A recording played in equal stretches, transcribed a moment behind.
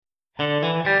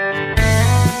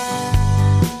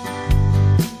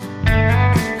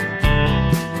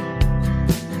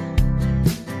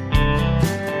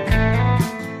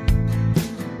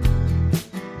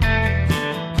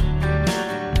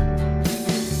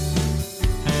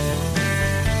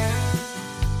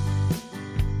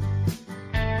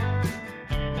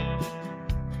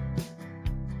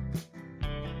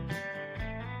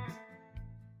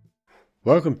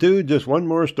Welcome to Just One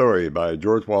More Story by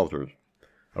George Walters,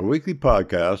 a weekly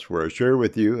podcast where I share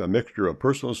with you a mixture of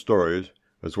personal stories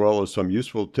as well as some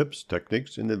useful tips,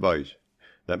 techniques, and advice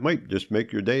that might just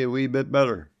make your day a wee bit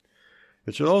better.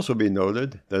 It should also be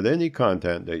noted that any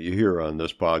content that you hear on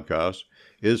this podcast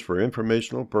is for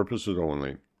informational purposes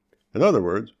only. In other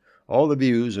words, all the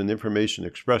views and information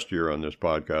expressed here on this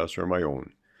podcast are my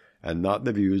own, and not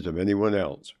the views of anyone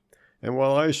else. And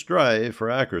while I strive for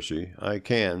accuracy, I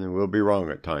can and will be wrong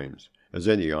at times, as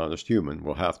any honest human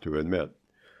will have to admit.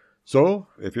 So,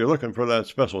 if you're looking for that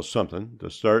special something to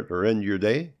start or end your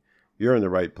day, you're in the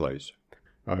right place.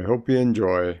 I hope you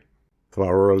enjoy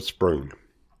Flower of Spring.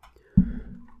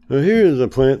 Now here is a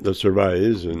plant that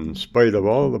survives in spite of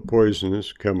all the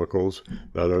poisonous chemicals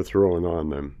that are thrown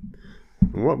on them.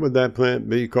 And what would that plant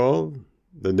be called?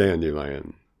 The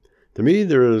dandelion. To me,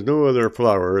 there is no other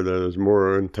flower that is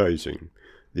more enticing.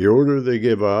 The odor they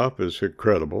give off is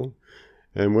incredible,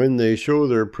 and when they show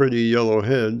their pretty yellow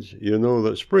heads, you know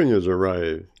that spring has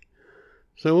arrived.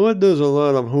 So what does a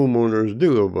lot of homeowners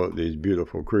do about these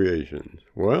beautiful creations?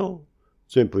 Well,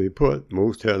 simply put,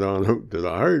 most head on out to the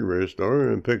hardware store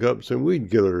and pick up some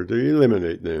weed killer to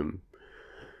eliminate them,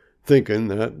 thinking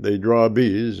that they draw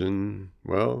bees and,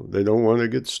 well, they don't want to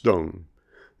get stung.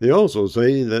 They also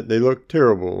say that they look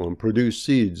terrible and produce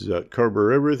seeds that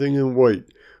cover everything in white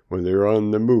when they're on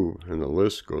the move, and the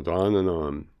list goes on and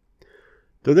on.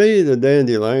 Today, the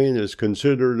dandelion is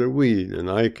considered a weed, and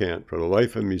I can't for the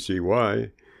life of me see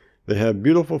why. They have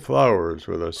beautiful flowers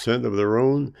with a scent of their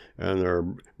own and are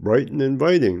bright and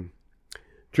inviting.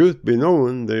 Truth be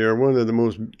known, they are one of the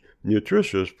most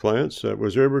nutritious plants that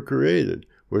was ever created,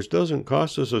 which doesn't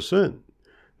cost us a cent.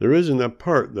 There isn't a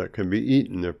part that can be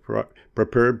eaten if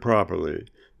prepared properly.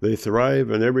 They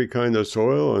thrive in every kind of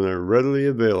soil and are readily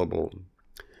available.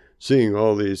 Seeing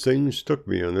all these things took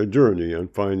me on a journey on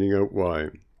finding out why.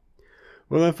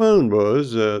 What I found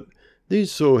was that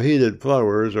these so-hated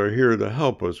flowers are here to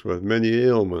help us with many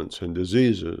ailments and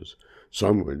diseases.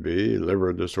 Some would be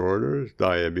liver disorders,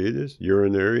 diabetes,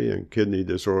 urinary and kidney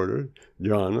disorders,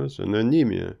 jaundice, and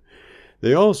anemia.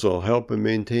 They also help in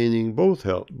maintaining both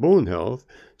bone health,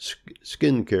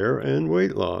 skin care, and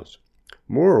weight loss.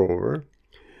 Moreover,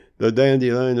 the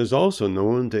dandelion is also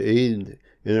known to aid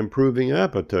in improving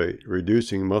appetite,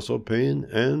 reducing muscle pain,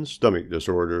 and stomach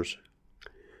disorders.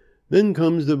 Then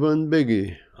comes the one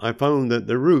biggie. I found that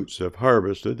the roots, if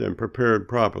harvested and prepared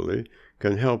properly,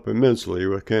 can help immensely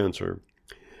with cancer,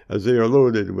 as they are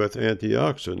loaded with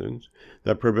antioxidants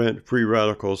that prevent free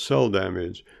radical cell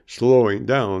damage, slowing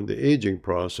down the aging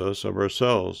process of our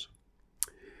cells.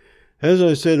 As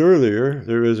I said earlier,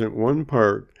 there isn't one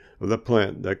part of the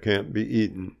plant that can't be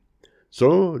eaten.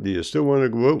 So, do you still want to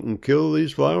go out and kill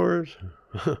these flowers?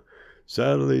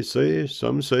 Sadly,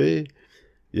 some say,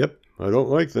 yep, I don't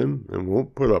like them and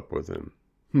won't put up with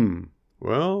them.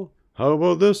 Well, how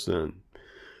about this then?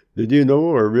 Did you know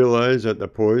or realize that the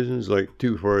poisons like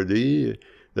 2,4-D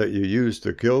that you use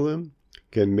to kill them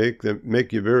can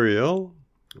make you very ill?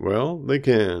 Well, they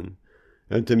can.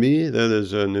 And to me, that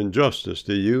is an injustice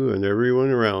to you and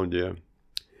everyone around you.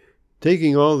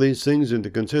 Taking all these things into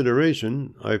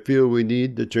consideration, I feel we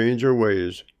need to change our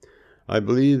ways. I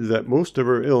believe that most of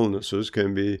our illnesses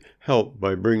can be helped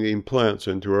by bringing plants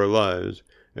into our lives,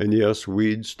 and yes,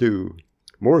 weeds too.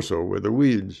 More so with the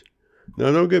weeds.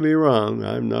 Now, don't get me wrong,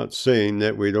 I'm not saying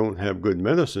that we don't have good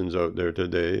medicines out there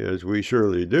today, as we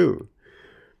surely do.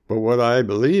 But what I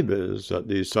believe is that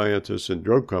these scientists and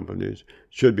drug companies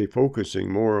should be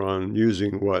focusing more on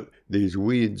using what these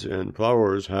weeds and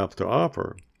flowers have to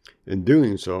offer. In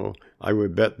doing so, I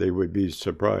would bet they would be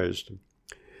surprised.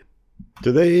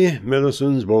 Today,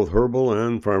 medicines, both herbal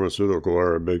and pharmaceutical,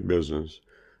 are a big business.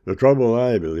 The trouble,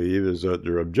 I believe, is that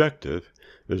their objective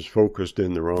is focused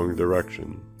in the wrong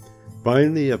direction.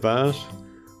 Finally, if asked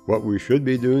what we should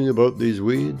be doing about these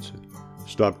weeds,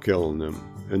 stop killing them,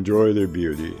 enjoy their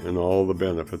beauty and all the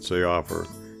benefits they offer,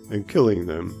 and killing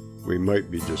them, we might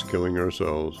be just killing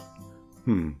ourselves.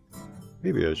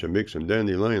 Maybe I should make some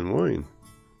dandelion wine.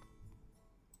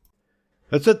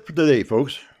 That's it for today,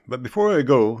 folks. But before I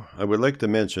go, I would like to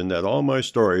mention that all my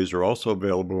stories are also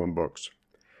available in books.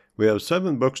 We have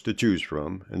 7 books to choose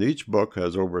from, and each book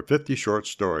has over 50 short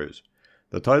stories.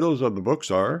 The titles of the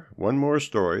books are One More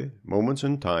Story, Moments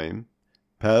in Time,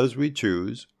 Paths We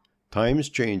Choose, Time's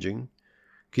Changing,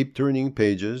 Keep Turning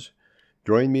Pages,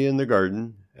 Join Me in the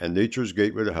Garden, and Nature's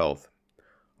Gateway to Health.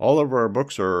 All of our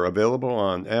books are available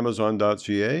on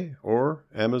Amazon.ca or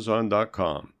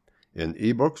Amazon.com in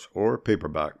ebooks or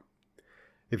paperback.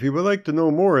 If you would like to know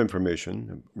more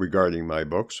information regarding my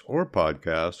books or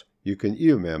podcasts, you can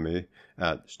email me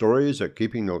at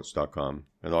stories@keepingnotes.com,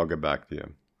 and I'll get back to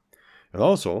you. And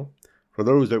also, for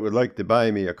those that would like to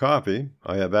buy me a coffee,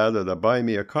 I have added a Buy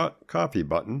Me a Coffee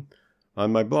button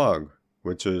on my blog,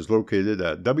 which is located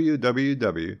at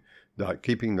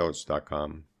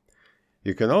www.keepingnotes.com.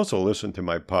 You can also listen to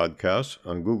my podcasts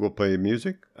on Google Play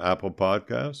Music, Apple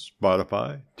Podcasts,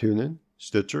 Spotify, TuneIn,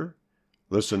 Stitcher,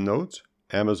 Listen Notes,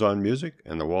 Amazon Music,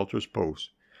 and the Walters Post.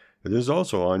 It is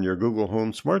also on your Google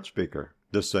Home smart speaker.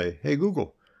 Just say, "Hey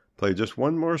Google, play Just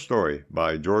One More Story"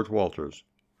 by George Walters.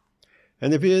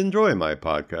 And if you enjoy my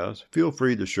podcasts, feel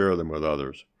free to share them with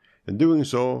others. In doing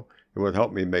so, it would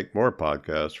help me make more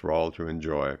podcasts for all to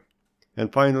enjoy.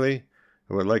 And finally,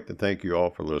 I would like to thank you all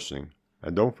for listening.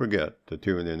 And don't forget to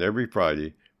tune in every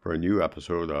Friday for a new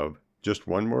episode of Just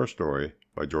One More Story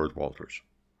by George Walters.